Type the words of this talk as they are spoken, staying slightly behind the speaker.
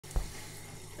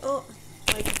Oh,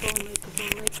 microphone,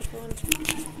 microphone, microphone.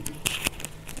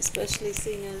 Especially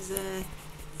seeing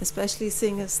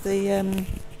as the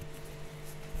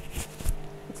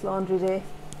it's laundry day.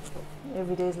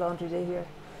 Every day is laundry day here.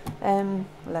 Well,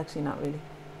 actually, not really.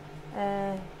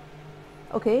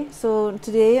 Okay, so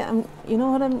today you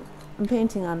know what I'm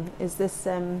painting on is this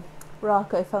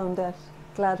rock I found at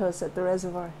Gladhouse at the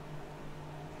reservoir.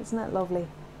 Isn't that lovely?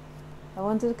 I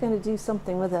wanted to kind of do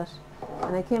something with it,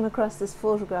 and I came across this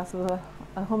photograph of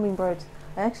a hummingbird.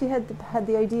 I actually had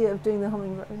the idea of doing the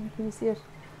hummingbird. Can you see it?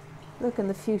 Look, in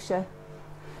the fuchsia.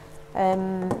 I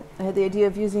had the idea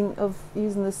of using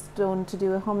the stone to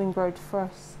do a hummingbird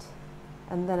first,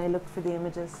 and then I looked for the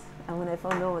images. And when I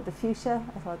found out with the fuchsia,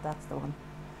 I thought that's the one.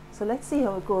 So let's see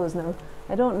how it goes now.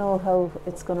 I don't know how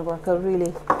it's going to work out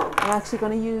really. I'm actually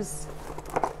going to use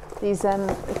these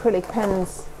acrylic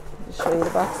pens. I'll show you the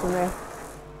box in there.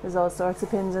 There's all sorts of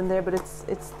pens in there, but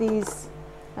it's these.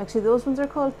 Actually, those ones are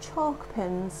called chalk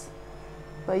pens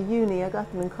by Aine. I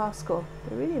got them in Costco.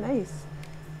 They're really nice.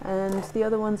 And the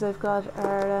other ones I've got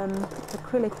are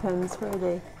acrylic pens. Where are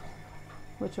they?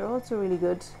 Which are also really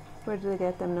good. Where did I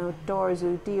get them now?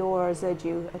 Dorzu,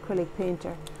 D-O-R-Z-U, acrylic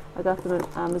painter. I got them on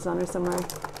Amazon or somewhere.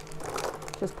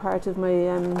 Just part of my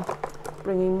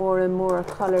bringing more and more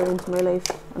colour into my life.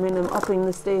 I mean, I'm upping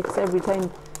the stakes every time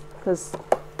because,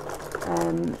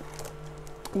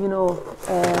 you know,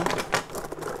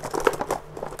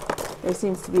 there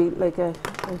seems to be like a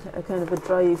kind of a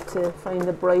drive to find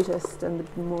the brightest and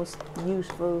the most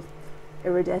beautiful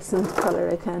iridescent colour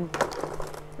I can.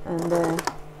 And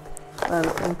well,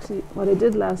 actually, what I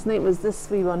did last night was this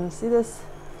wee one. See this?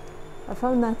 I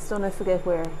found that stone, I forget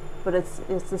where, but it's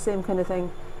the same kind of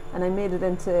thing, and I made it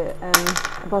into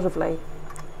a butterfly.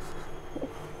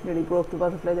 Nearly broke the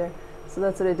butterfly there. So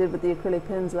that's what I did with the acrylic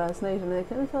pens last night, and I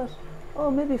kind of thought, oh,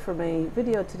 maybe for my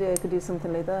video today I could do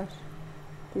something like that.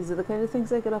 These are the kind of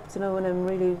things I get up to now when I'm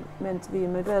really meant to be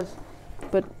in my bed.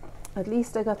 But at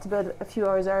least I got to bed a few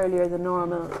hours earlier than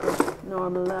normal.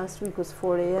 Normal last week was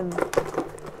 4 a.m.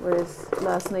 whereas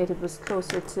last night it was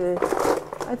closer to,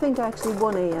 I think actually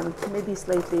 1 a.m, maybe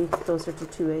slightly closer to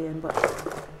 2 a.m, but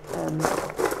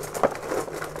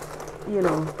you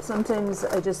know, sometimes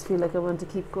I just feel like I want to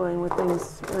keep going with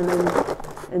things when I'm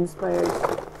inspired.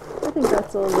 I think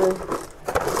that's all the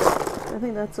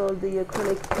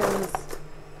acrylic pens.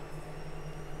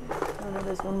 Oh no,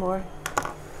 there's one more.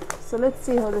 So let's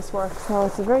see how this works. Now,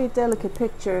 it's a very delicate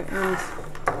picture and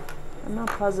I'm not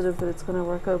positive that it's going to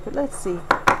work out, but let's see.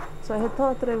 So I had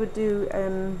thought that I would do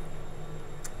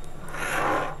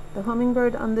the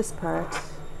hummingbird on this part,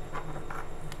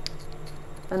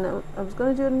 and I was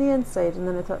going to do it on the inside, and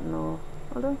then I thought, no,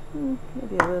 although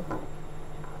maybe I will.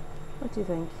 What do you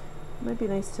think? It might be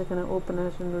nice to kind of open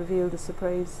it and reveal the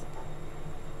surprise.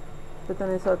 But then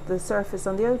I thought the surface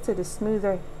on the outside is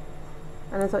smoother,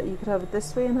 and I thought you could have it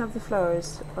this way and have the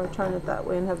flowers, or turn it that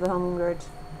way and have the hummingbird,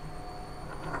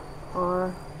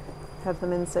 or have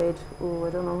them inside. Oh, I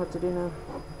don't know what to do now.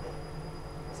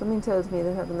 Something tells me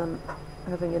that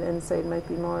having it inside might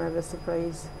be more of a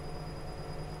surprise.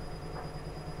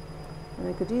 And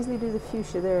I could easily do the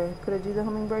fuchsia there. Could I do the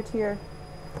hummingbird here?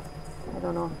 I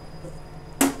don't know.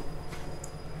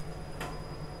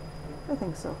 I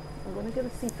think so. I'm going to get a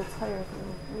seat that's higher.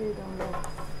 I really don't know.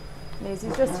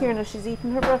 Maisie's just here now. She's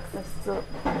eating her breakfast, so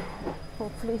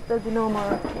hopefully there'll be no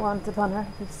more want upon her.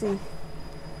 You see.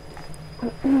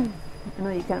 I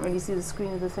know you can't really see the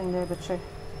screen of the thing there, but sure.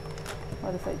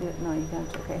 What if I do it? No, you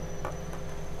can't. Okay.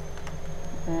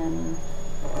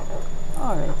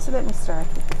 Alright, so let me start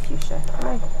with the fuchsia.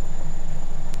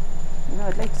 You know,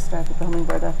 I'd like to start with the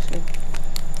hummingbird actually.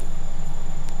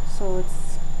 So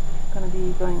it's going to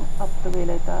be going up the way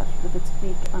like that, with its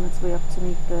beak on its way up to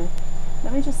meet the...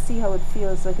 Let me just see how it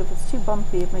feels. Like if it's too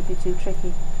bumpy, it might be too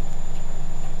tricky.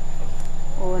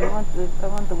 Oh, and I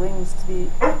want the wings to be...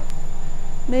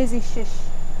 Maisie, shish.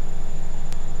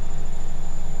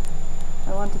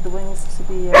 I wanted the wings to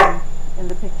be in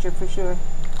the picture for sure.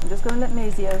 I'm just going to let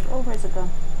Maisie out. Oh, where's it gone?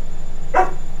 I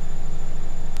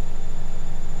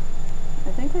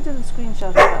think I did a screenshot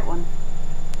of that one.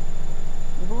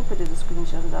 I hope I did a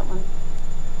screenshot of that one.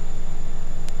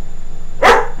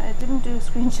 I didn't do a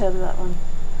screenshot of that one.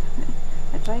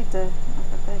 I tried to. Oh,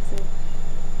 for fuck's sake.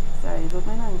 Sorry about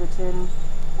my language here now.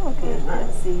 Okay,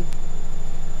 let's see.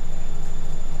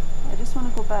 I just want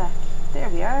to go back. There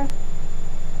we are.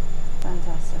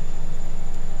 Fantastic.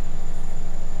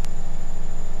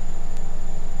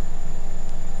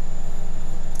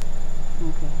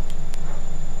 Okay.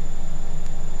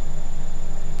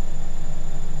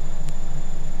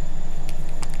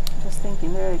 Just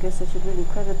thinking there, I guess I should really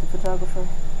credit the photographer.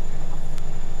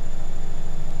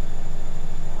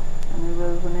 I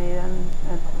will when I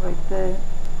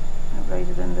write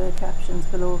it in the captions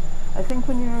below. I think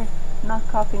when you're not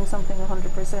copying something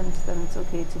 100%, then it's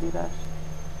okay to do that.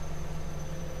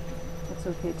 It's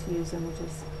okay to use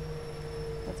images.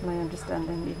 That's my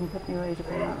understanding. You can put me right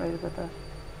if I'm not right about that.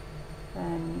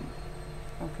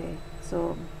 Okay,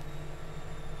 so I'm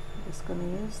just going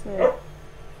to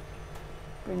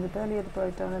bring the belly of the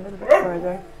bird down a little bit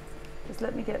further. Just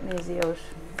let me get Maisie out.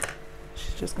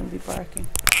 She's just going to be barking.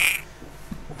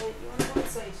 Hey, you want to go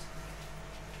outside?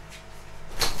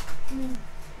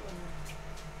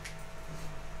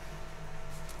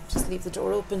 Just leave the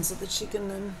door open so that she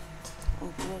can,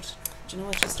 oh God, do you know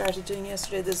what she started doing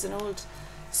yesterday? There's an old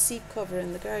seat cover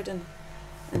in the garden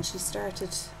and she started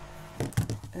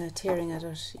tearing at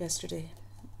it yesterday,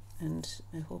 and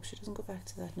I hope she doesn't go back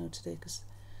to that now today, because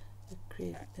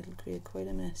it'll create quite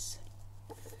a mess.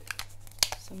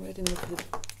 So I'm writing with the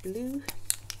blue.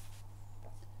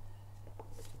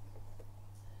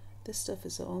 This stuff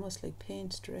is almost like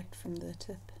paint direct from the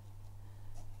tip.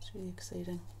 It's really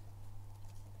exciting.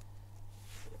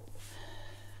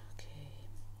 Okay.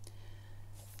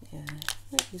 Yeah,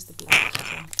 I might use the black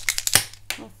as well.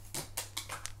 Oh,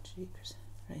 jeepers.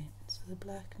 Right, so the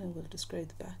black now will describe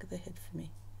the back of the head for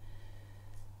me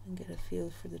and get a feel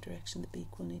for the direction the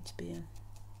beak will need to be in.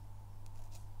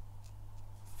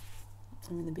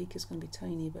 I mean, the beak is going to be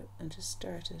tiny, but I'll just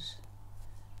start it.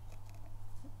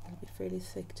 It'll be fairly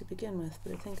thick to begin with,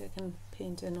 but I think I can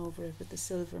paint in over it with the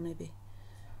silver maybe.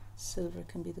 Silver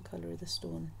can be the colour of the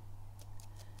stone.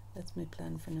 That's my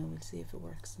plan for now. We'll see if it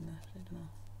works in that. I don't know.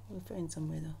 We'll find some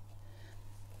way though.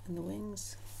 And the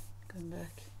wings, going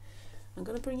back. I'm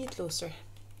going to bring you closer.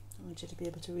 I want you to be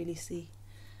able to really see.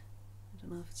 I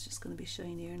don't know if it's just going to be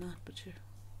shiny or not, but sure,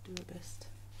 do our best.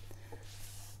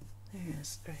 There it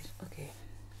is. Right, okay.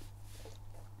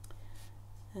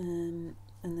 And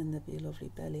then there'll be a lovely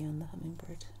belly on the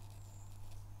hummingbird.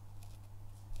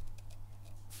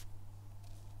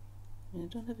 I mean, I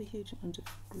don't have a huge amount of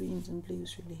greens and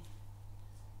blues really.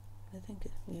 I think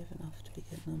we have enough to be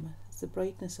getting on with. It's the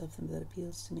brightness of them that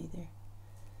appeals to me there.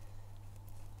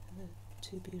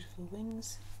 Two beautiful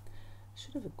wings. I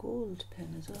should have a gold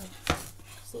pen as well,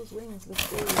 because those wings look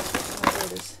gold. Oh, there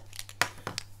it is.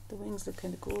 The wings look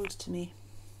kind of gold to me.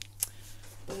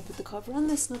 But I put the cover on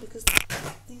this now because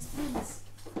these pens,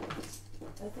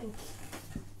 I think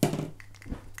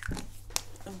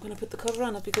I'm going to put the cover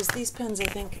on it because these pens, I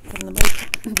think, and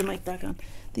the mic back on,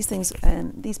 these things,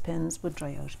 these pens would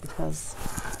dry out because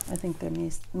I think they're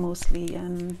mostly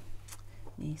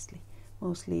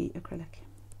acrylic.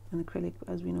 And acrylic,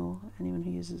 as we know, anyone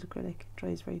who uses acrylic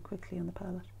dries very quickly on the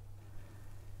palette.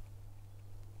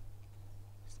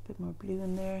 Just a bit more blue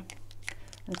in there.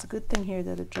 And it's a good thing here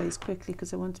that it dries quickly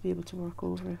because I want to be able to work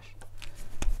over it.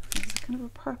 There's kind of a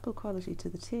purple quality to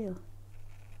the tail.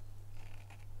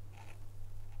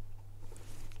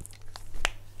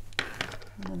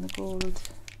 And then the gold.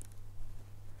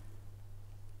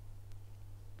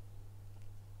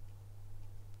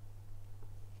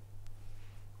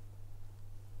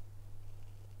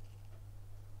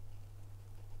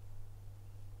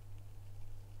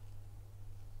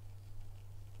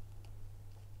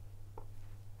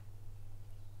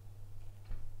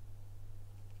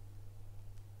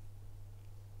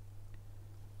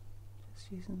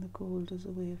 Using the gold as a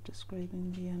way of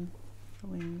describing the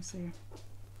wings there.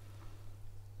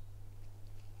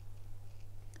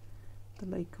 The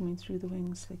light coming through the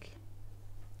wings like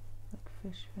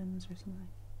fish fins or something.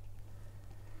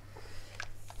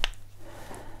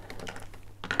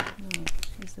 No,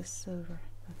 use this silver.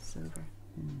 That's silver.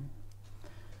 I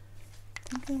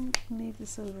think I'm going to leave the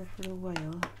silver for a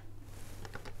while.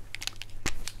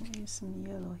 I'll use some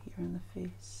yellow here in the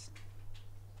face.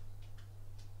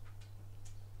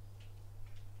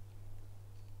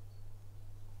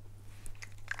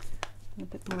 A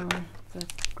bit more of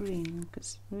that green,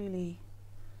 because really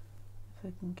if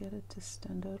I can get it to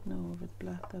stand out now over the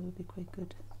black, that would be quite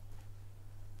good.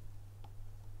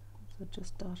 So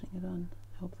just dotting it on.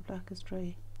 I hope the black is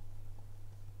dry.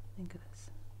 I think it is.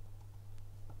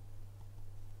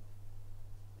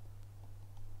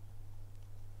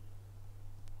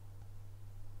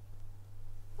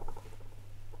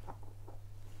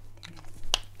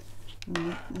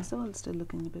 Okay. It's all still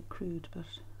looking a bit crude, but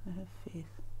I have faith.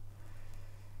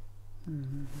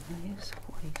 I use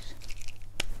white.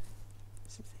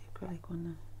 This is the acrylic one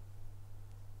now.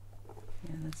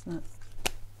 Yeah, that's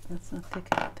not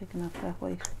thick enough, that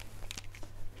white.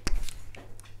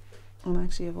 And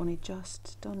actually I've only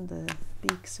just done the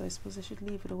beak, so I suppose I should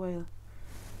leave it a while.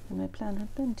 And my plan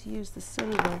had been to use the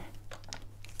silver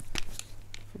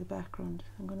for the background.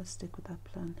 I'm going to stick with that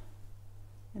plan.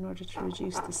 in order to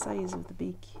reduce the size of the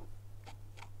beak.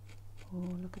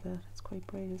 Oh, look at that, it's quite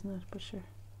bright, isn't it? But sure,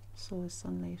 so is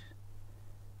sunlight.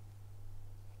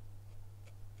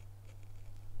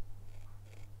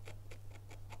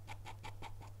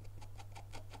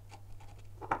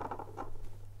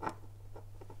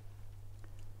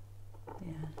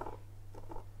 Yeah,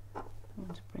 I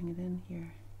want to bring it in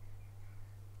here.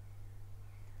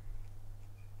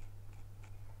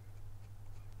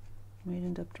 Might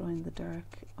end up drawing the dark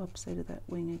upside of that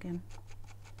wing again.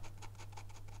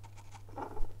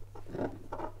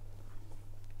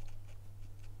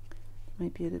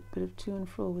 Might be a bit of to and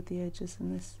fro with the edges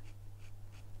in this.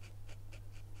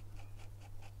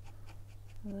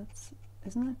 Well,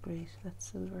 isn't that great? That's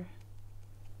silver.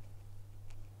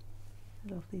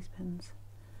 I love these pens.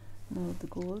 No, the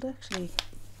gold actually,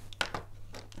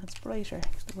 that's brighter.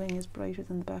 The wing is brighter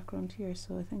than the background here,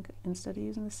 so I think instead of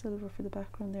using the silver for the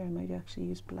background there, I might actually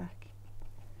use black.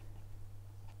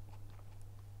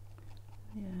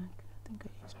 Yeah, I think I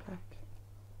use black.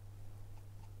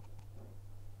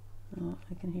 Oh,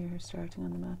 I can hear her starting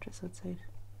on the mattress outside,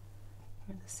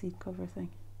 or the seat cover thing.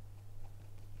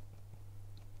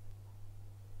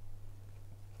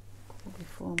 There'll be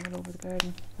foam all over the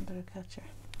garden. I better catch her.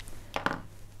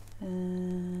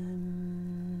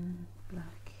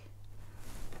 Black.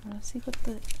 Let's see what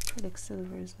the acrylic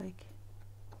silver is like.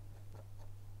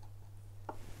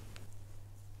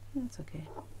 That's okay.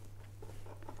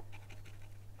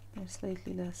 They're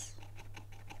slightly less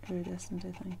iridescent,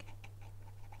 I think,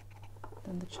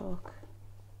 than the chalk.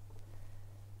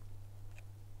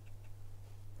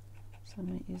 So I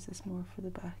might use this more for the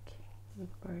back of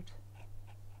the bird.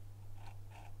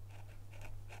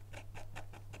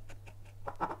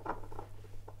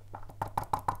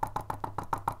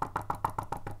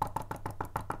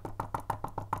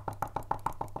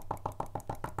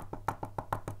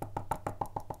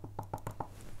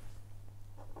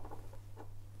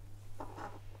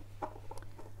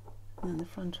 And then the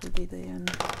front will be the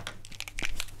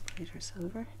brighter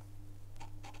silver.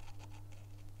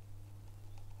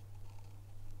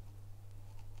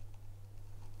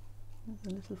 There's a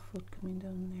little foot coming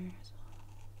down there as well.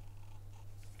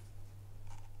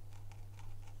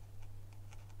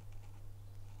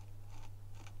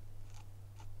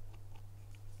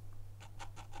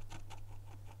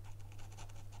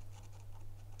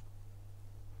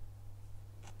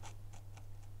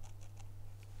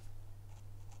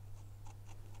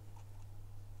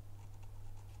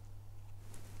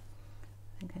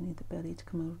 I think I need the belly to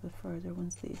come out a bit further.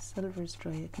 Once the silver is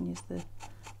dry, I can use the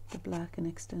black and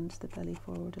extend the belly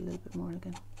forward a little bit more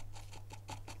again.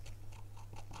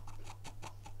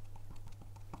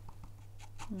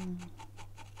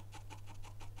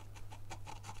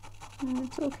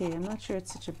 It's okay. I'm not sure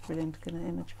it's such a brilliant kind of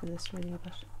image for this really,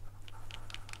 but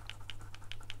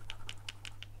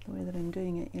the way that I'm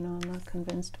doing it, you know, I'm not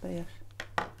convinced by it.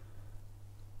 But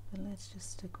let's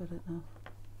just stick with it now.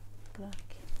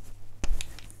 Black.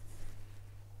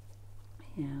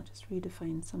 Yeah, I'll just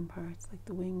redefine some parts, like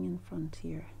the wing in front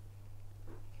here.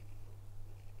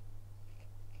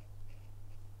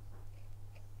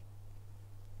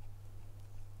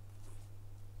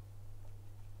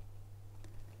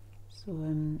 So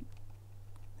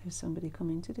there's somebody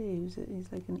coming today he's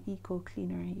like an eco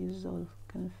cleaner. He uses all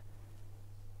kind of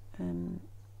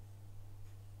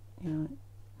you know,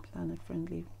 planet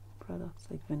friendly products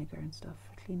like vinegar and stuff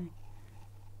for cleaning.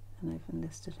 And I've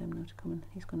enlisted him now to come in.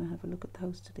 He's going to have a look at the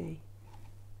house today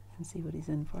and see what he's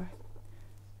in for.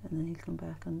 And then he'll come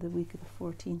back on the week of the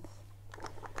 14th.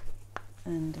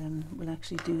 And we'll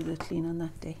actually do the clean on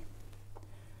that day.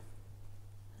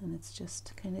 And it's just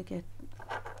to kind of get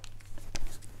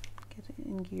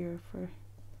in gear for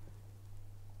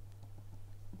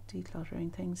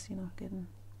decluttering things, you know,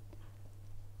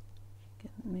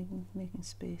 making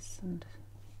space. And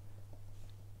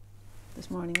this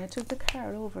morning I took the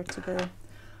car over to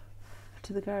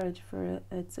the garage for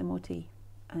its MOT,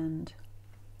 and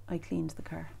I cleaned the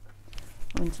car.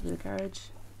 I went to the garage,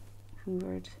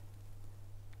 hoovered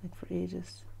like for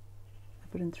ages. I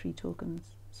put in 3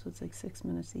 tokens, so it's like 6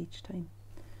 minutes each time.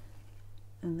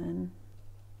 And then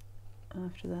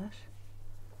after that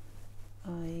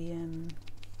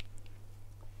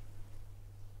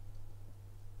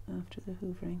after the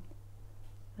hoovering,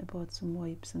 I bought some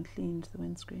wipes and cleaned the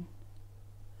windscreen.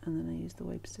 And then I used the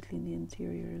wipes to clean the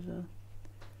interior as well.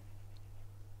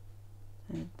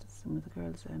 I had some of the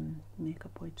girls'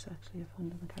 makeup wipes actually I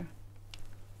found in the car.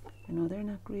 I know they're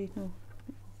not great now,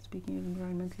 speaking of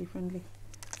environmentally friendly,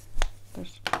 but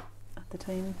at the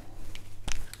time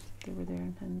they were there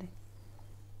and handy.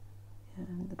 Yeah,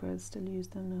 and the girls still use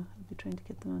them now. I'll be trying to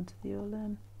get them onto the old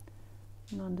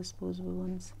non-disposable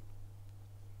ones.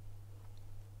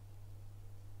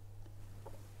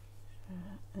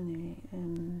 Anyway,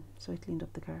 so I cleaned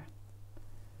up the car.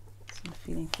 So I'm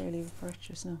feeling fairly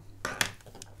virtuous now.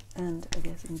 And I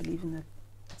guess I'm believing that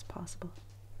it's possible.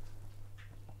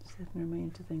 Setting her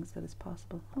mind to things that it's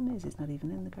possible. Oh, Maisie's not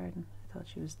even in the garden. I thought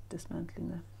she was dismantling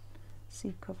that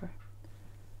seat cover.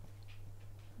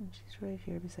 And she's right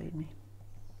here beside me.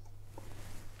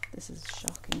 This is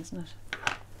shocking, isn't it?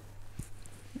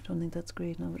 I don't think that's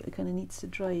great now, but it kind of needs to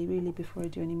dry really before I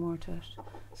do any more to it.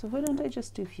 So why don't I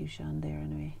just do fuchsia on there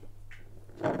anyway?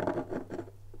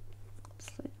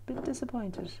 It's like a bit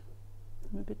disappointed.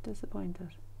 I'm a bit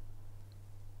disappointed.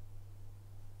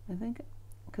 I think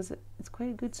because it's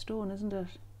quite a good stone, isn't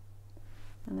it?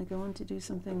 And like I want to do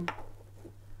something.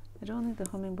 I don't think the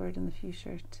hummingbird and the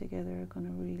fuchsia together are going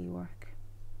to really work.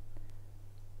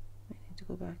 I need to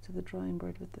go back to the drawing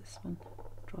board with this one.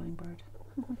 Drawing board.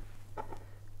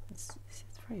 It's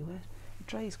very wet. It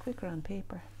dries quicker on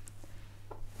paper.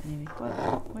 Anyway,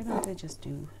 well, why don't I just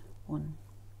do one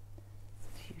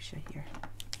fuchsia here?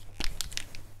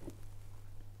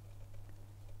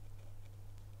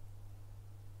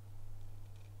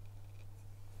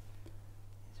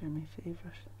 These are my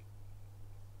favourite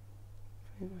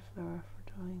flower for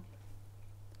drawing.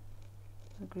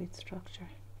 A great structure.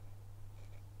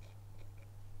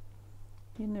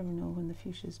 You never know when the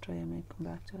fuchsia is dry. I might come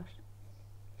back to it.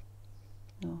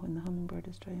 No, when the hummingbird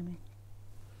is dry, I might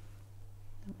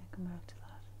come back to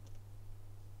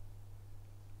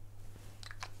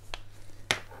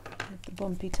that. The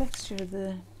bumpy texture of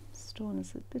the stone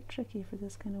is a bit tricky for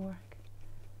this kind of work.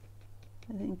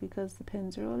 I think because the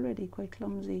pens are already quite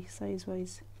clumsy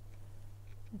size-wise,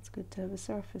 it's good to have a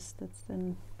surface that's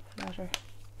then flatter.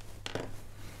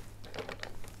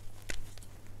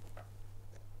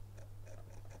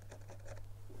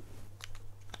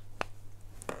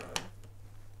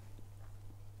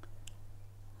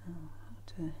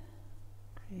 To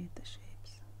create the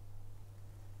shapes,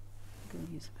 I'm going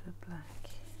to use a bit of black,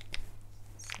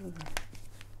 silver.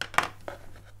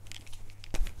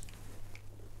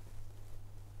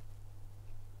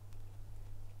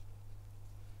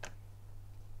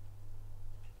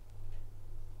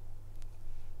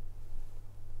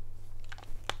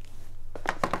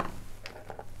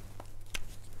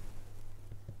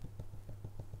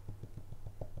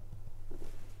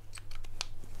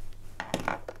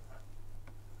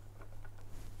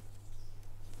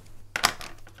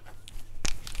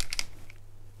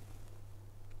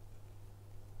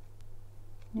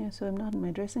 Yeah, so I'm not in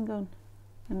my dressing gown,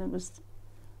 and I was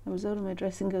out of my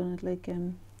dressing gown at like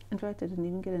in fact I didn't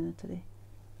even get in it today,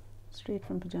 straight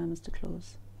from pyjamas to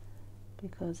clothes,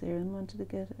 because Erin wanted to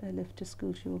get a lift to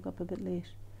school. She woke up a bit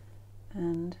late,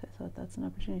 and I thought that's an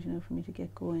opportunity now for me to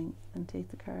get going and take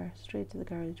the car straight to the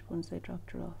garage once I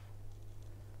dropped her off.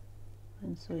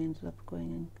 And so I ended up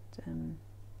going and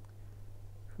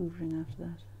hoovering after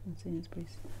that in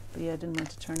Sainsbury's. But yeah, I didn't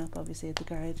want to turn up obviously at the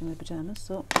garage in my pyjamas,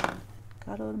 so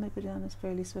got out of my pyjamas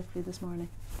fairly swiftly this morning.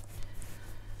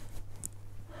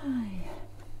 And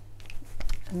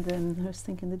then I was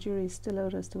thinking the jury's still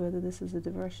out as to whether this is a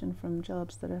diversion from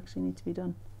jobs that actually need to be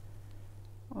done,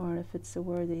 or if it's a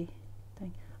worthy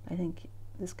thing. I think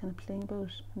this kind of playing about,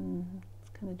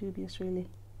 it's kind of dubious really.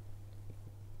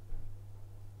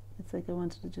 It's like I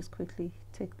wanted to just quickly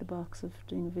tick the box of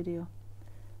doing a video,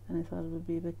 and I thought it would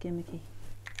be a bit gimmicky.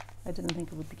 I didn't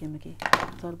think it would be gimmicky.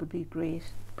 I thought it would be great,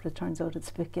 but it turns out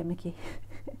it's a bit gimmicky.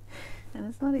 And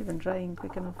it's not even drying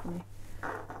quick enough for me.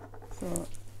 So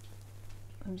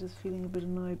I'm just feeling a bit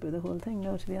annoyed by the whole thing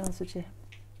now, to be honest with you.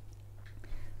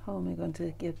 How am I going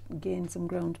to gain some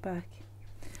ground back?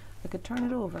 I could turn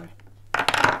it over.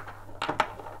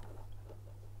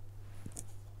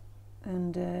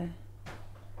 And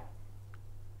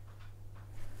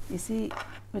you see,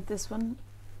 with this one,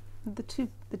 the two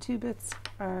bits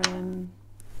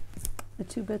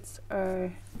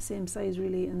are the same size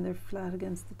really, and they're flat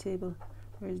against the table,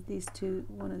 whereas these two,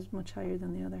 one is much higher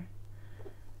than the other.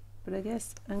 But I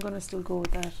guess I'm going to still go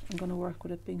with that. I'm going to work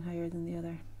with it being higher than the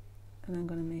other, and I'm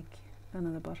going to make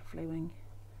another butterfly wing,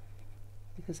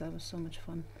 because that was so much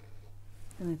fun,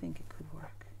 and I think it could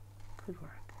work. Could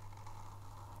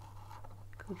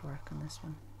work on this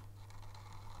one.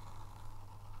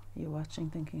 You're watching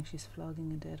thinking she's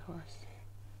flogging a dead horse.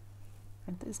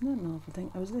 And isn't that an awful thing?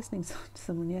 I was listening to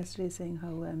someone yesterday saying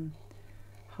how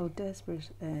desperate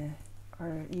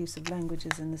our use of language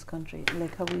is in this country.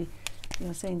 Like how we,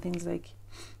 saying things like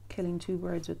killing two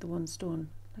birds with the one stone.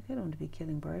 Like, I don't want to be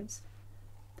killing birds.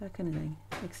 that kind of thing,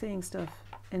 like saying stuff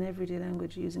in everyday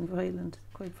language using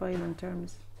quite violent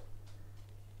terms.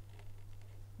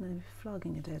 Now,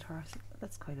 flogging a dead horse,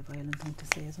 that's quite a violent thing to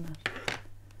say, isn't it?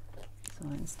 So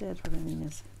instead what I mean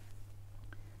is,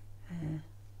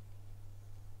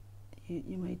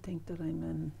 you might think that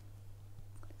I'm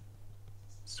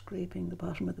scraping the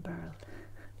bottom of the barrel.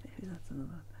 Maybe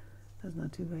that's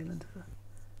not too violent, is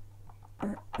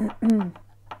it?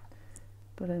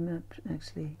 But I'm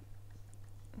actually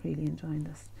really enjoying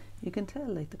this. You can tell,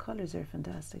 like, the colours are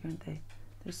fantastic, aren't they?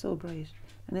 They're so bright.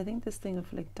 And I think this thing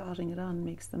of like dotting it on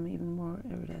makes them even more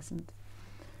iridescent.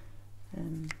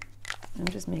 I'm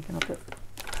just making up a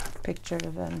picture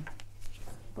of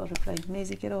butterfly.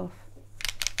 Maisie, get off.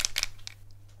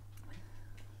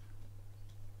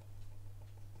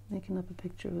 Making up a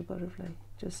picture of a butterfly.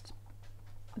 Just,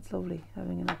 it's lovely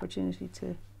having an opportunity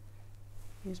to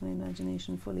use my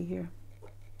imagination fully here.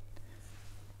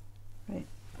 Right,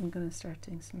 I'm going to start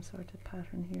doing some sort of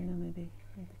pattern here now, maybe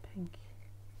like the pink.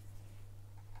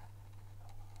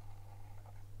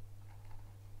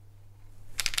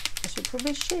 I should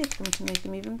probably shake them to make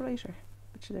them even brighter,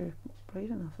 but they're bright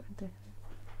enough, aren't they?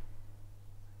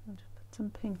 I'll just put some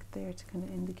pink there to kind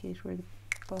of indicate where the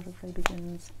butterfly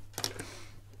begins.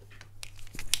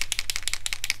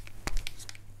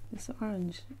 This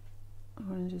orange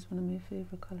is one of my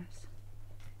favourite colours.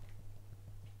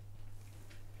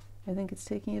 I think it's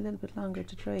taking a little bit longer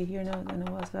to dry here now than it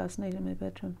was last night in my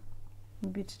bedroom.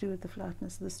 Maybe to do with the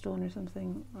flatness of the stone or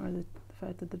something, or the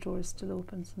fact that the door is still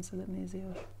open since I let Maisie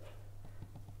out.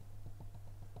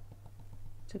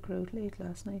 I took her out late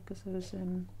last night because I was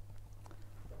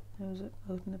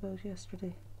out and about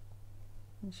yesterday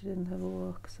and she didn't have a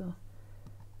walk, so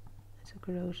I took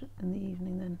her out in the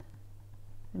evening then.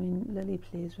 I mean, Lily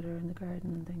plays with her in the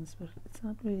garden and things, but it's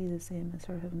not really the same as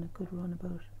her having a good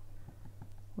runabout.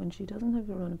 When she doesn't have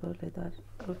a runabout like that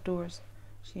outdoors,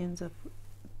 she ends up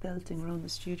belting around the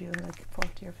studio like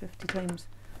 40 or 50 times.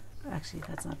 Actually,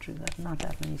 that's not true, not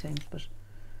that many times, but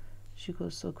she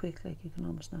goes so quick, like you can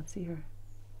almost not see her.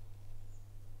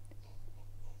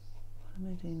 What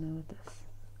am I doing now with this?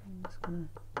 I'm just gonna...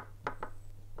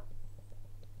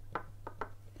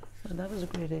 Well, that was a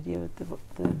great idea with the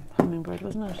hummingbird,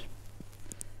 wasn't it?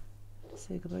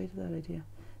 Say goodbye to that idea.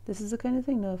 This is the kind of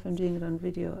thing now, if I'm doing it on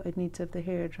video, I'd need to have the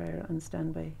hairdryer on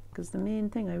standby, because the main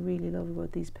thing I really love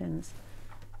about these pens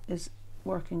is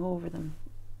working over them,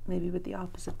 maybe with the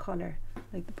opposite colour,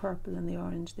 like the purple and the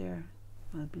orange there.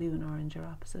 Well, blue and orange are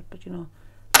opposite, but you know,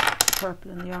 the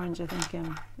purple and the orange, I think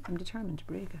I'm determined to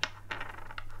break it.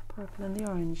 Purple and the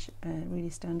orange really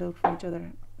stand out from each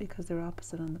other because they're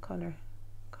opposite on the colour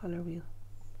wheel.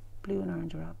 Blue and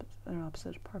orange are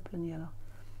opposite, purple and yellow.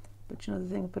 But you know, the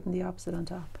thing of putting the opposite on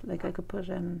top, like I could put,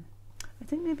 I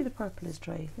think maybe the purple is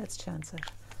dry. Let's chance it.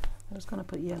 I was going to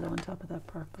put yellow on top of that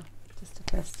purple, just to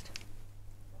test.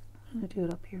 I'm going to do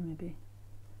it up here maybe.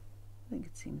 I think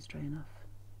it seems dry enough.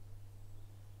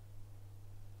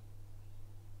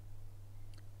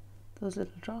 Those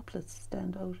little droplets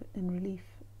stand out in relief,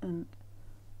 and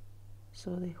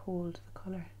so they hold the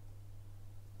colour.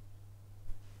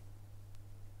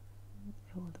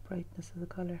 They hold the brightness of the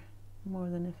colour more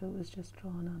than if it was just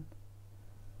drawn on.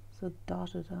 So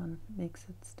dotted on makes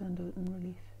it stand out in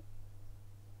relief.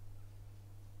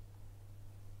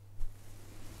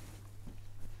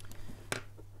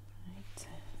 Right.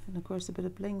 And of course a bit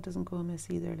of bling doesn't go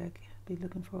amiss either, like I'd be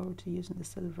looking forward to using the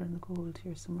silver and the gold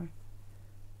here somewhere.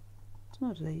 I don't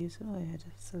know, did I use it? Oh, I had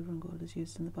silver and gold is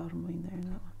used in the bottom wing there in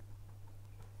that one.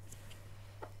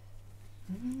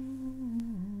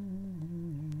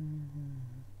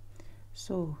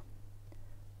 So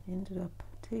I ended up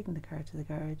taking the car to the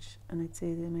garage, and I'd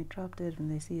say they might drop dead when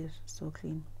they see it so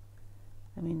clean.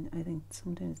 I mean, I think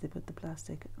sometimes they put the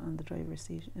plastic on the driver's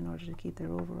seat in order to keep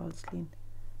their overalls clean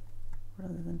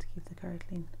rather than to keep the car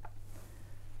clean.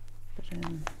 But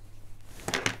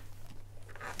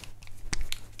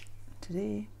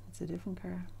today it's a different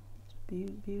car. It's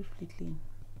beautifully clean.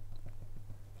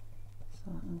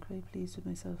 So I'm quite pleased with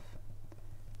myself.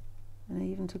 And I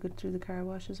even took it through the car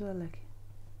wash as well, like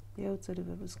the outside of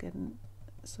it was getting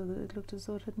so that it looked as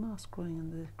though it had moss growing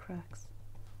in the cracks.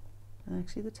 And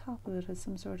actually the top of it has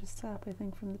some sort of sap, I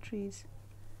think, from the trees.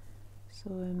 So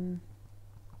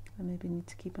I maybe need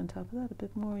to keep on top of that a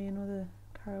bit more, you know, the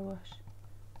car wash.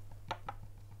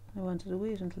 I wanted to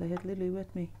wait until I had Lily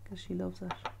with me, because she loves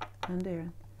it, and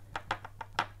Aaron.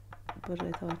 But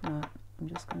I thought, no, I'm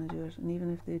just going to do it. And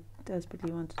even if they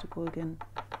desperately wanted to go again,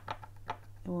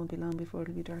 it won't be long before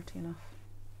it'll be dirty enough.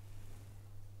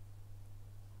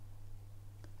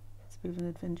 It's a bit of an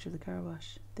adventure, the car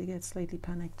wash. They get slightly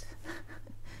panicked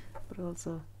but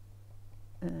also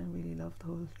really love the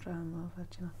whole drama of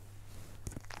it, you know.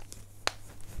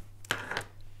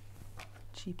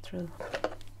 Cheap thrill.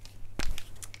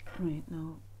 Right,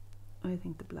 now I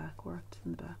think the black worked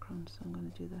in the background, so I'm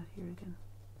going to do that here again.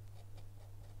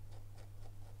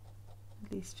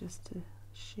 At least just to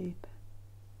shape.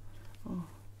 Oh,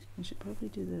 I should probably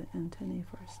do the antennae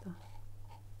first though.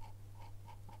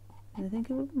 And I think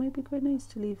it might be quite nice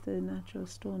to leave the natural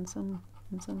stone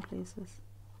in some places.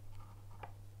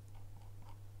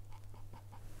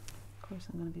 Of course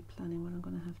I'm going to be planning what I'm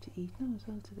going to have to eat now as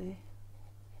well today.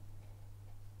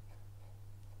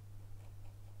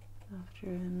 After,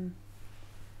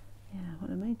 yeah,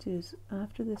 what I might do is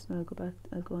after this now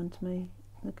I'll go on to my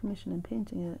commission. I'm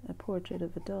painting a portrait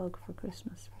of a dog for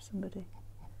Christmas for somebody.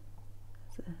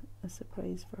 It's a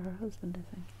surprise for her husband, I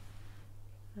think.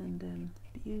 And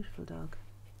beautiful dog.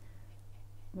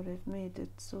 But I've made it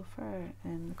so far,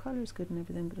 and the colour's good and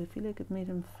everything, but I feel like I've made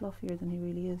him fluffier than he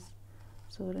really is.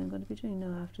 So what I'm going to be doing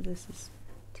now after this is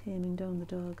taming down the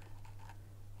dog,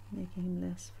 making him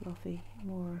less fluffy,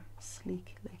 more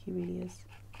sleek like he really is.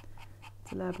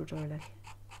 It's a Labrador, like,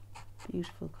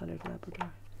 beautiful coloured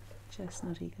Labrador,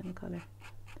 chestnutty kind of colour.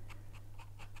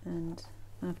 And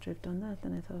after I've done that,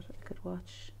 then I thought I could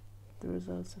watch the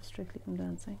results of Strictly Come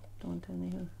Dancing. Don't tell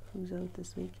me who's out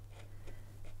this week.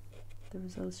 The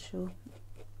results show.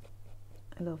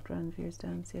 I loved Ranveer's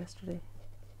dance yesterday.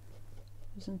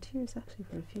 I was in tears actually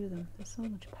for a few of them. There's so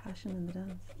much passion in the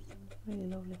dance. It's really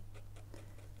lovely.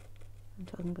 I'm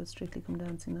talking about Strictly Come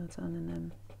Dancing now. It's on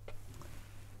in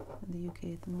the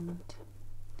UK at the moment.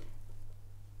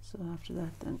 So after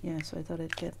that, then yeah, so I thought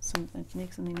I'd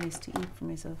make something nice to eat for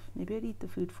myself. Maybe I'd eat the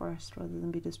food first rather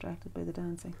than be distracted by the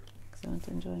dancing, because I want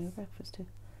to enjoy my breakfast too.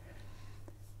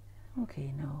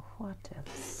 Okay, now what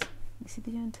else? You see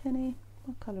the antennae?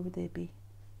 What colour would they be?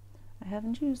 I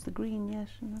haven't used the green yet.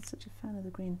 I'm not such a fan of the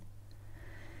green.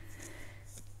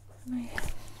 Let's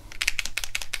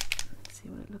see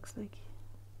what it looks like.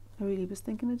 I really was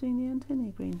thinking of doing the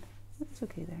antennae green. That's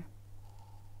okay there.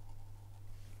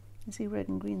 You see red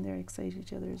and green there excite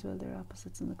each other as well. They're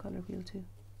opposites in the colour wheel too.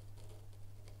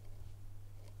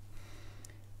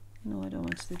 No, I don't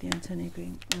want to do the antennae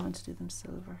green. I want to do them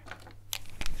silver.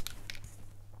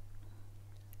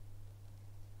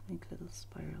 Make little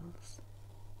spirals.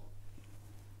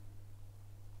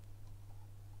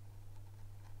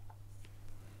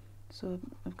 So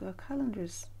I've got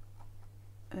calendars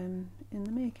in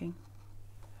the making.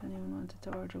 If anyone wanted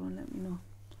to order one, let me know.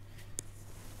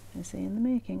 I say in the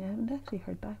making. I haven't actually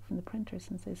heard back from the printer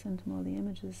since I sent him all the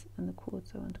images and the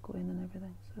quotes I want to go in and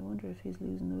everything. So I wonder if he's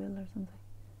losing the will or something.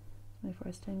 It's my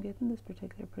first time getting this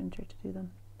particular printer to do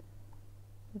them.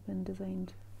 They've been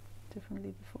designed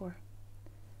differently before.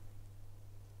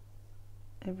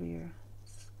 Every year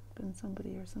it's been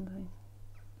somebody or something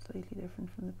slightly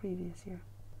different from the previous year.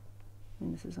 I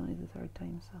mean, this is only the third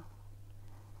time, so.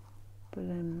 But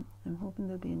I'm hoping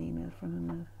there'll be an email from him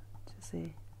now to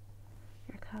say,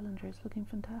 your calendar is looking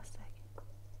fantastic.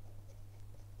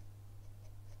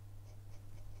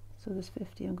 So there's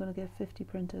 50, I'm going to get 50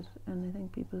 printed, and I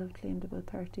think people have claimed about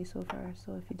 30 so far,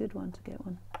 so if you did want to get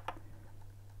one,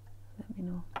 let me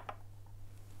know.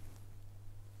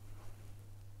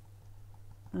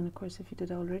 And of course, if you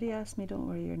did already ask me, don't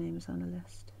worry, your name is on a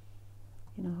list.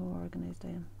 You know how organised I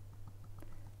am.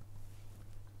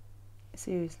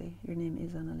 Seriously, your name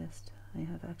is on a list. I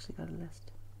have actually got a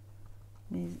list.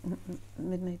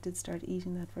 Midnight did start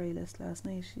eating that very list last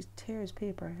night. She tears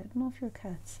paper. I don't know if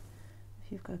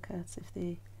you've got cats, if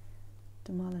they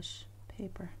demolish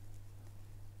paper.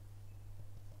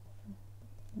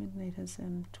 Midnight has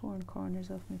torn corners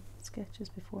off my sketches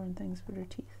before and things with her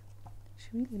teeth. She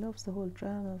really loves the whole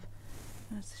drama of,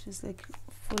 she's like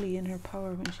fully in her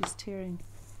power when she's tearing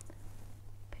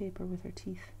paper with her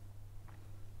teeth.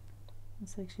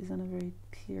 It's like she's on a very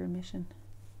clear mission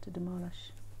to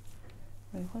demolish.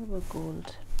 Right, what about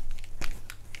gold?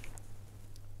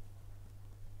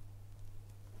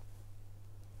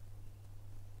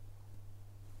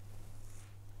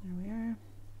 There we are.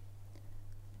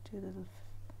 Do a little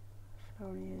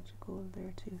flowery edge of gold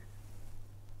there too.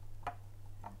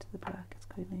 Into the black, it's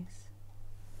quite nice.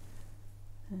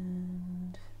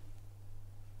 And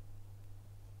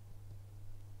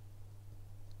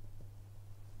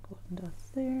golden dots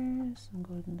there, some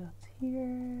golden dots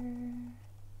here.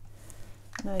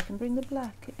 Now I can bring the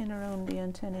black in around the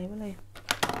antennae, will I?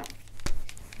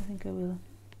 I think I will.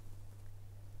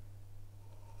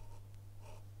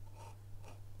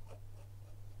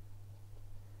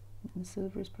 And the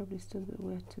silver is probably still a bit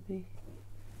wet to be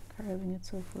carving it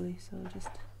so fully, so I'll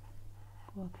just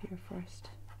go up here first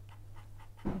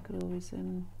I could always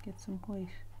get some white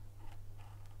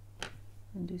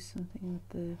and do something with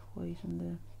the white and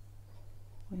the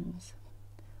wings.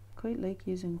 Quite like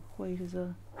using white as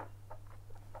well,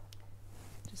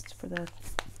 just for that,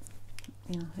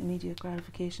 you know, immediate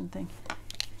gratification thing.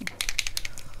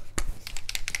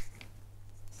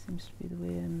 Seems to be the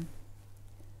way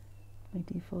my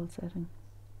default setting.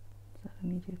 Is that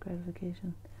immediate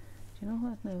gratification? Do you know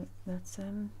what? Now that's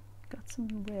got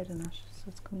some red in it, so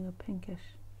it's coming up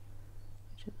pinkish,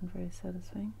 which isn't very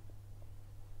satisfying.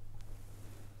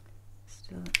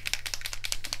 Still, I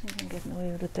think I'm getting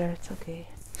away with it there. It's okay.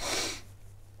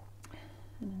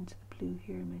 And into the blue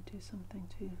here, I might do something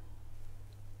too.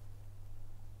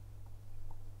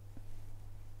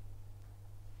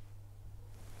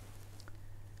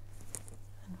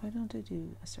 And why don't I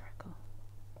do a circle?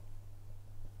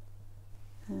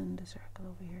 And a circle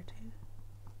over here too.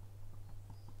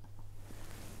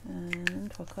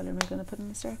 And what colour am I going to put in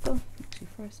the circle? Actually,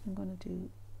 first I'm going to do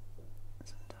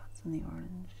some dots in the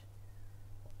orange.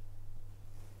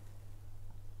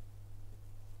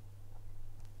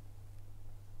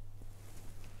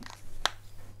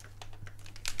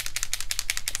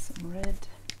 Some red.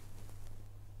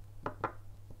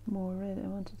 More red. I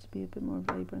want it to be a bit more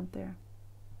vibrant there.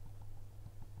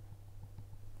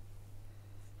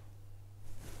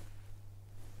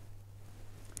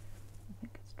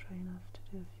 Enough to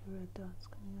do a few red dots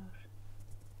coming out.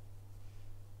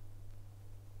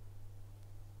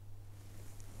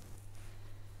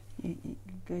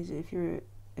 Guys, if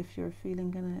you're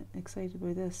feeling kind of excited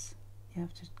by this, you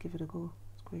have to give it a go.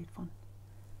 It's great fun.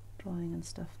 Drawing and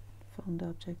stuff, found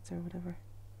objects or whatever.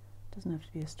 It doesn't have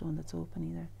to be a stone that's open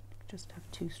either. You could just have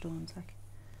two stones, like.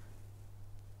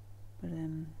 But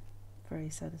very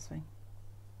satisfying.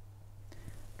 I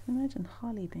can imagine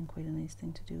holly being quite a nice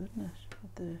thing to do, wouldn't it?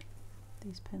 With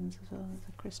these pins as well, as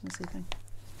a Christmassy thing.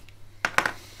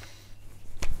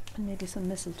 And maybe some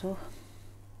mistletoe.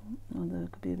 Although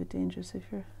it could be a bit dangerous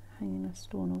if you're hanging a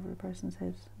stone over a person's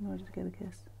head in order to get a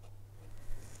kiss.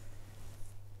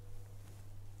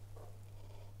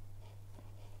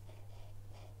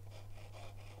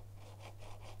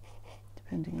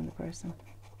 Depending on the person.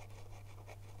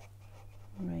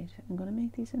 Right, I'm going to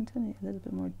make these into a little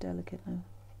bit more delicate now.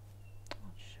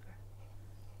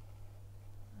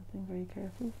 Being very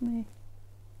careful with my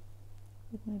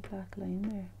black line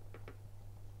there.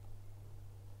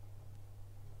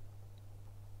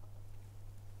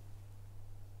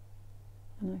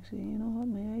 And actually, you know what,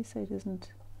 my eyesight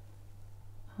isn't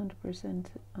 100%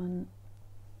 on,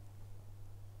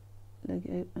 like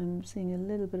I'm seeing a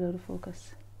little bit out of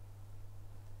focus.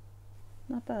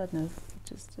 Not bad now,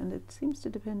 and it seems to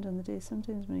depend on the day.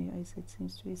 Sometimes my eyesight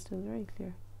seems to be still very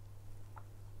clear.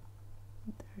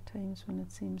 There are times when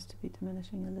it seems to be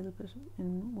diminishing a little bit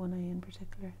in one eye in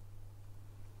particular,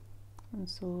 and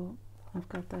so I've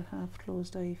got that half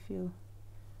closed eye feel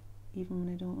even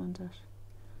when I don't want it.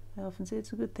 I often say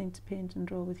it's a good thing to paint and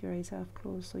draw with your eyes half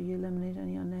closed so you eliminate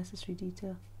any unnecessary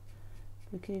detail,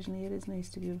 but occasionally it is nice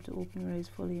to be able to open your eyes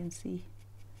fully and see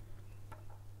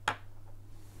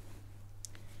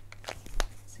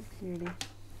clearly.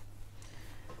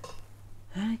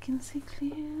 I can see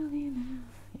clearly now.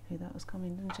 You knew that was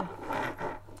coming, didn't you?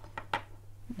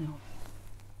 No.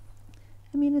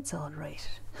 I mean, it's all right.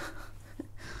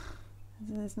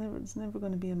 It's never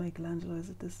going to be a Michelangelo, is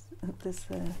it? This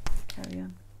carry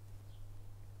on.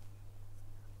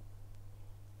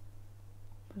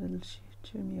 But it'll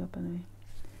cheer me up anyway.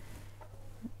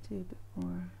 Do a bit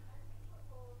more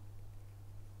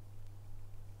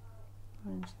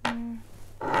orange there,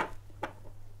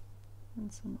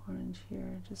 and some orange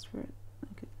here, just for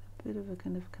like a bit of a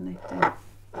kind of connecting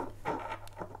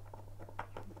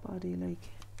body-like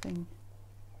thing.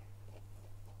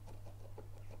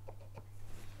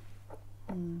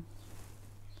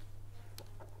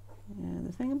 Yeah,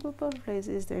 the thing about butterflies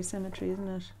is their symmetry, isn't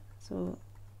it? So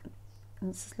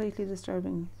it's slightly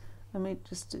disturbing. I might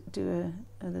just do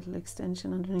a little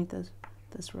extension underneath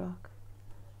this rock.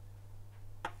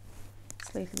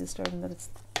 Slightly disturbing that it's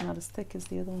not as thick as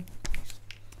the other one.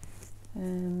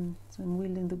 So I'm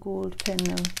wielding the gold pen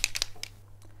now.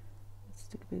 Let's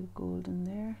stick a bit of gold in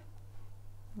there.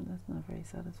 Oh, that's not very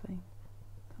satisfying.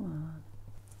 Come on.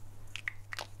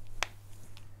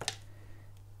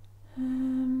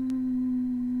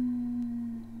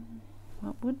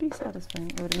 What would be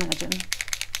satisfying, I would imagine,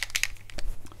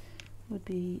 would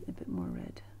be a bit more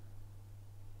red.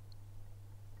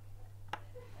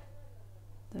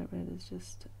 That red is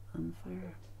just on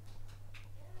fire.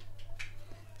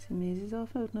 See, Maisie's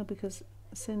off out now because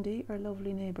Cindy, our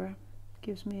lovely neighbour,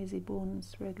 gives Maisie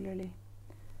bones regularly,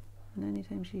 And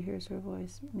anytime she hears her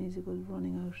voice, Maisie goes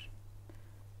running out.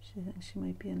 She thinks she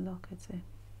might be in luck, I'd say.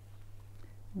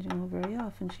 And you know, very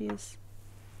often she is.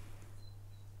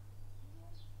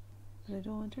 But I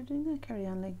don't want her doing that carry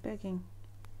on like begging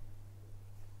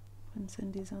when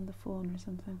Cindy's on the phone or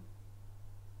something.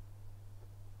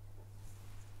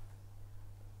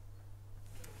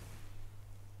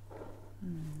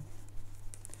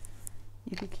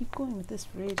 You could keep going with this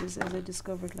for ages, as I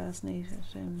discovered last night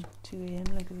at 2 AM,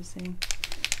 like I was saying.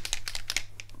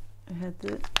 I had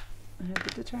the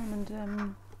determined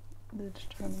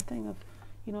thing of,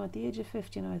 you know, at the age of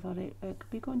 50, you know, I thought I could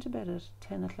be going to bed at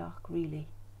 10 o'clock, really.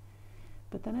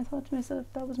 But then I thought to myself,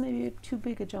 that was maybe too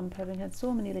big a jump, having had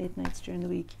so many late nights during the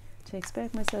week, to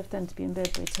expect myself then to be in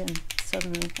bed by 10,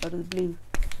 suddenly, out of the blue.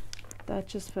 That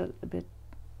just felt a bit,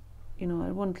 you know,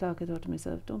 at 1 o'clock I thought to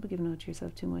myself, don't be giving out to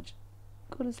yourself too much.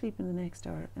 Go to sleep in the next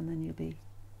hour, and then you'll be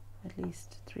at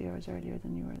least 3 hours earlier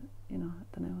than you were, you know,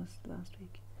 than I was last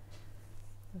week.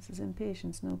 This is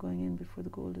impatience now going in before the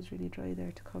gold is really dry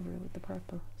there to cover it with the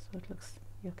purple, so it looks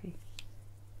yucky.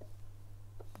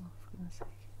 Oh, for goodness sake.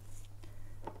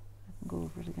 I can go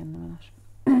over it again in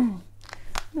a minute.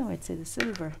 No, I'd say the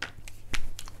silver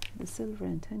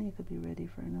antennae could be ready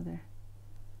for another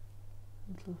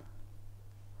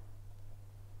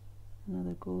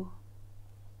go.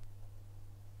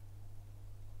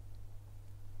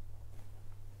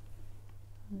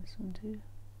 And this one too.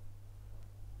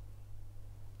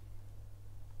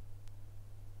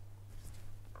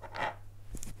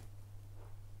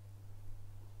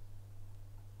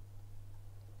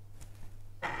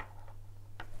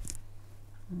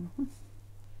 And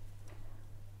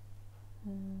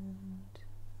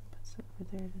put silver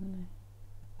there, didn't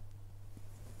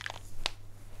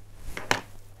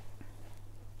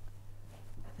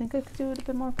I think I could do it a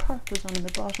bit more purples on in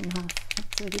the bottom half.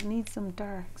 So I could need some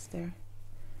darks there.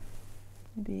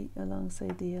 Maybe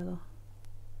alongside the yellow.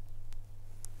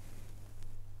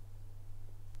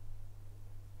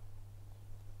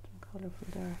 Some colourful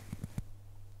dark.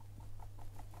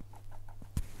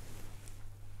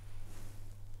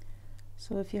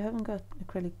 So if you haven't got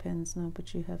acrylic pens now,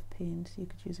 but you have paint, you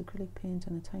could use acrylic paint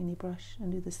and a tiny brush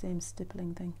and do the same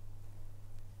stippling thing.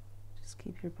 Just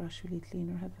keep your brush really clean,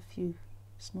 or have a few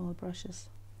small brushes,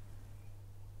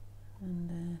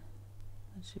 and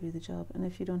that should be the job. And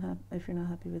if you're not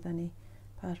happy with any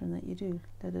pattern that you do,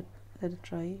 let it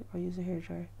dry, or use a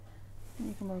hairdryer, and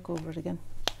you can work over it again.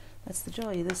 That's the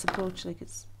joy of this approach. Like,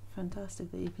 it's fantastic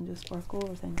that you can just work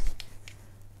over things.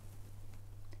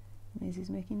 Maisie's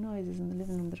making noises in the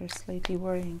living room that are slightly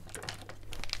worrying.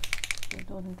 I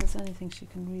don't think there's anything she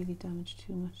can really damage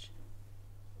too much,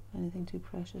 anything too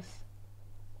precious.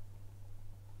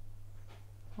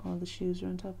 All the shoes are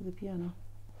on top of the piano.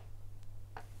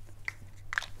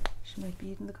 She might be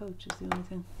eating the couch, is the only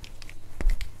thing.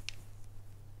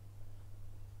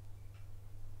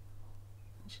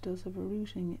 She does have a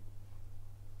rooting,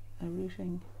 what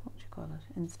would you call it,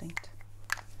 instinct.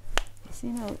 You see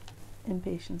now,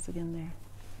 impatience again there.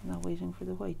 Not waiting for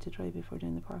the white to dry before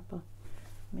doing the purple.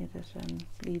 Made it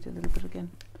bleed a little bit again.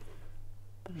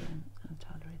 But I'll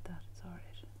tolerate that, it's alright.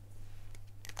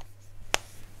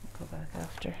 Go back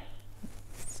after,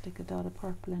 stick a dot of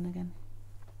purple in again.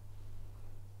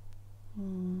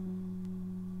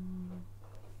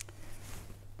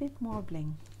 Bit more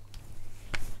bling.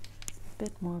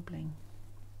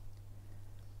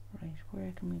 Right,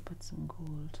 where can we put some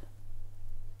gold?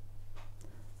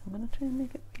 I'm going to try and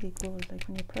make it really gold, like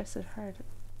when you press it hard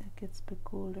it gets a bit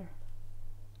golder.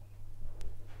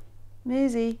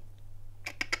 Maisie!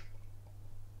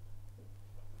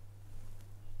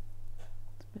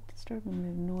 Disturbing. We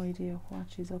have no idea what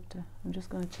she's up to. I'm just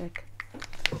going to check.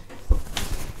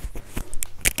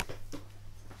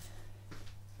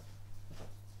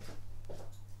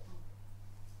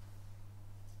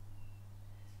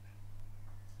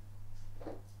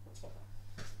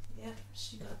 Yeah,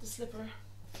 she got the slipper.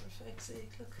 For feck's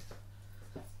sake, look.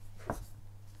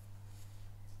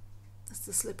 That's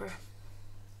the slipper.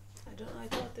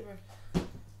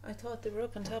 I thought they were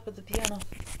up on top of the piano.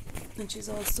 And she's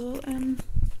also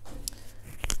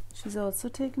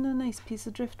taken a nice piece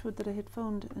of driftwood that I had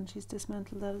found, and she's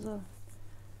dismantled that as well.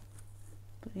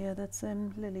 But yeah, that's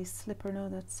Lily's slipper now.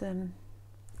 That's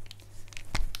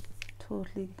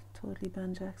totally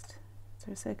banjaxed. It's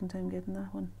her second time getting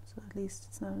that one, so at least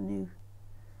it's not a new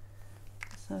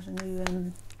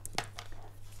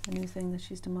thing that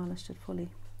she's demolished it fully.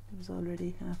 It was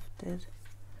already half dead,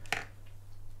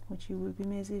 which you will be,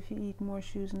 Maisie, if you eat more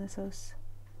shoes in this house.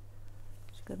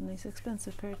 She got a nice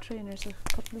expensive pair of trainers a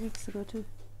couple of weeks ago too.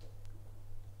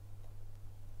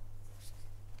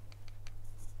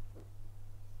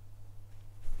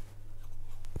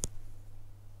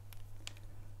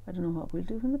 I don't know what we'll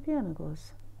do when the piano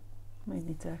goes. Might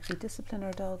need to actually discipline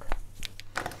our dog.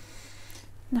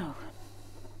 No.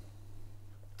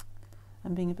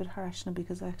 I'm being a bit harsh now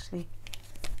because actually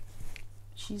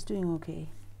she's doing okay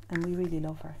and we really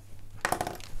love her.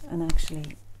 And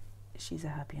actually she's a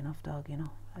happy enough dog, you know.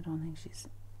 I don't think she's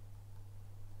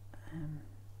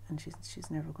and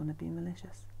she's never going to be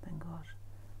malicious, thank God.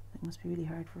 It must be really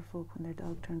hard for folk when their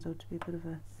dog turns out to be a bit of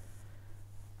a,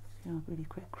 you know, really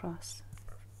quick cross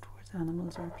towards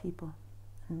animals or people.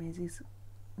 And Maisie's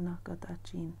not got that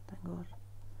gene, thank God.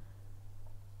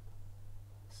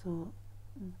 So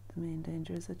the main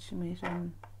danger is that she might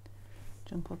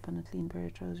jump up on a clean pair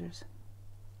of trousers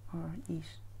or eat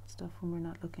stuff when we're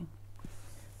not looking.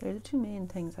 They're the two main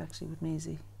things actually with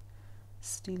Maisie.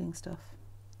 Stealing stuff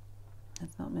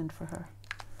that's not meant for her,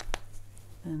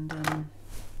 and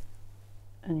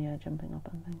yeah, jumping up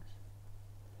on things.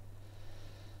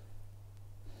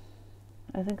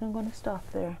 I think I'm going to stop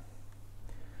there.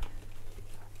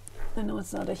 I know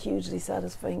it's not a hugely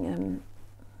satisfying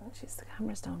jeez, the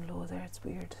camera's down low there, it's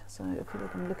weird, so I feel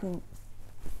like I'm looking,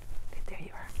 okay, there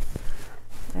you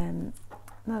are.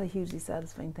 Not a hugely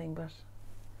satisfying thing, but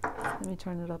let me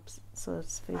turn it up so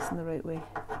it's facing the right way.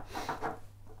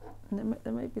 And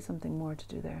there might be something more to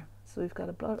do there. So we've got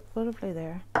a butterfly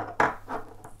there.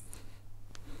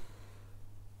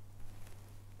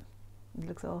 It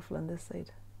looks awful on this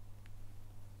side.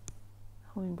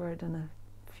 Hummingbird and a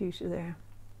fuchsia there.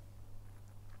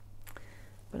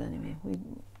 But anyway,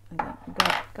 I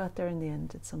got there in the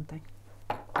end. It's something.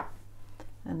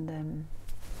 And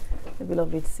it'd be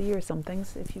lovely to see you or some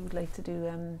things if you would like to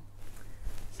do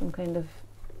some kind of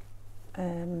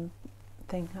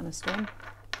thing on a stone.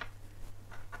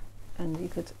 And you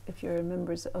could, if you're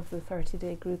members of the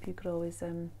 30-day group, you could always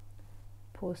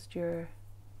post your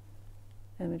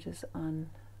images on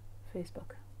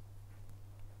Facebook.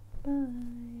 Bye.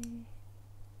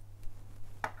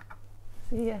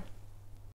 See ya.